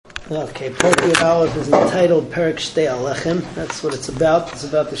Okay, Perek Aleph is entitled Perek Shtei Alechem. That's what it's about. It's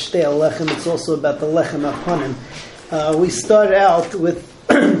about the Shtei Alechem. It's also about the Lechem Aponim. We start out with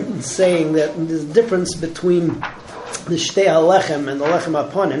saying that there's a difference between the Shtei Alechem and the Lechem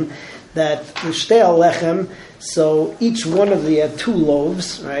Aponim. That the Shtei Alechem, so each one of the two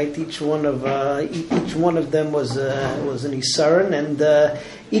loaves, right? Each one of them was an isaron, and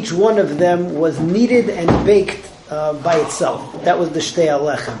each one of them was kneaded and baked by itself. That was the Shtei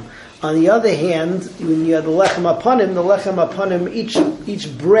Alechem. On the other hand, when you had the Lechem Aponim,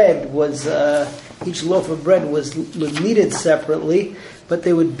 each bread was each loaf of bread was kneaded separately, but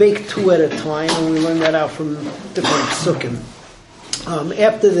they would bake two at a time, and we learned that out from different psukim.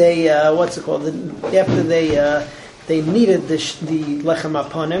 After they kneaded the Lechem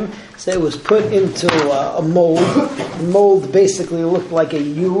Aponim, so it was put into a mold. The mold basically looked like a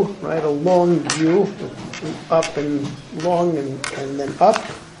U, right? A long U, up and long and then up.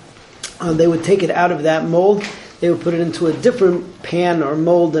 They would take it out of that mold. They would put it into a different pan or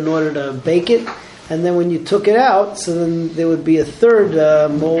mold in order to bake it. And then when you took it out, so then there would be a third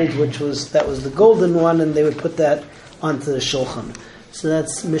mold, that was the golden one, and they would put that onto the shulchan. So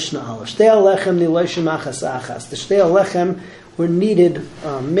that's Mishnah Aleph. Shtei Alechem niloshim achas achas. The Shtei Alechem were kneaded,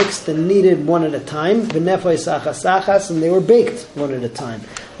 mixed and kneaded one at a time. V'nefos achas achas, and they were baked one at a time.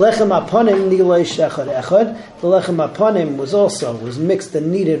 Lechem Aponim nilosh echad echad. The Lechem Aponim was mixed and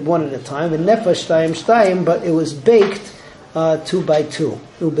kneaded one at a time. V'nefos shtayim shtayim, but it was baked 2 by 2.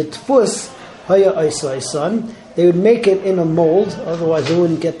 Ubetfus haya oisaisan. They would make it in a mold, otherwise it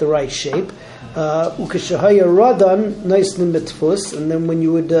wouldn't get the right shape. Ukeshahaya radan nicely betfus, and then when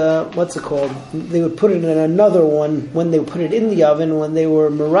you would they would put it in another one when they put it in the oven. When they were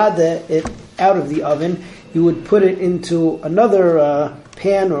marada it out of the oven, you would put it into another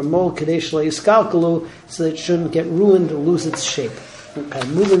pan or mold kadesh lo yiskalkalu, so that it shouldn't get ruined or lose its shape. Okay,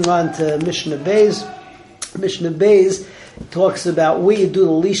 moving on to Mishnah Beis. Mishnah Beis talks about where you do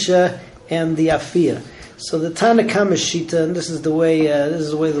the lisha and the afiyah. So the Tanakama Shita, and this is the way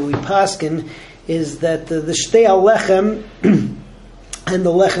that we paskin, is that the Shtei Alechem and the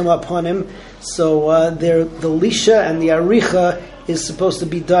Lechem Aponim. So the lisha and the aricha is supposed to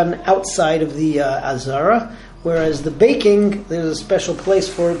be done outside of the azara, whereas the baking, there's a special place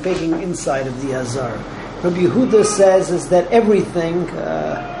for baking inside of the azara. Rabbi Yehuda says is that everything,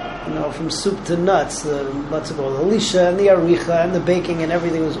 from soup to nuts, the lisha and the aricha and the baking and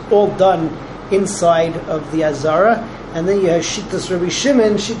everything was all done inside of the azara. And then you have Shittas Rabbi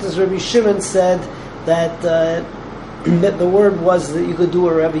Shimon. Shittas Rabbi Shimon said that the word was that you could do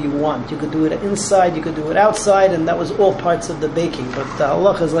it wherever you want. You could do it inside, you could do it outside, and that was all parts of the baking. But the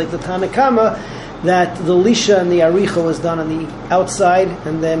halacha is like the Tanakama, that the lisha and the aricha was done on the outside,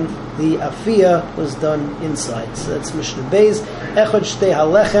 and then the afiyah was done inside. So that's Mishnah Beis. Echad Shtei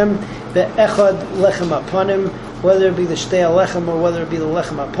Halechem, ve'echad Lechem Aponim, whether it be the Shtei Alechem or whether it be the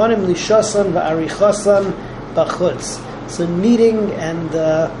Lechem Aponim, lishasan va'arichasan b'chutz. So kneading and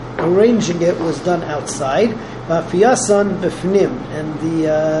arranging it was done outside. Va'afiyasan b'fnim, and the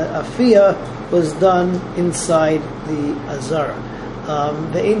afiyah was done inside the azara.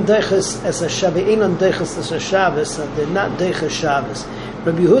 Ve'ein deiches es ha-Shabbos, ve'ein deiches es ha-Shabbos, they're not deiches Shabbos.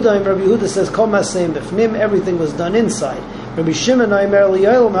 Rabbi Yehuda says, Kol ma'aseim b'fnim, everything was done inside. Rabbi Shimon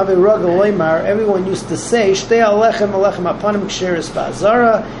everyone used to say, Shtei Alechem Alechem Aponim Ksheris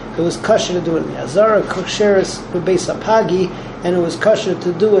Ba'azara. It was kosher to do it in the Azara, Ksheris Beis Apagi, and it was kosher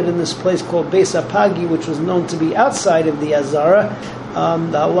to do it in this place called Beis Apagi, which was known to be outside of the Azara. The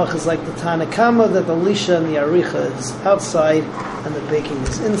halach is like the Tanakama, that the lisha and the aricha is outside and the baking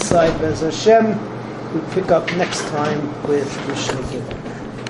is inside. Be'ez Hashem, we pick up next time with Mishnah Gimel.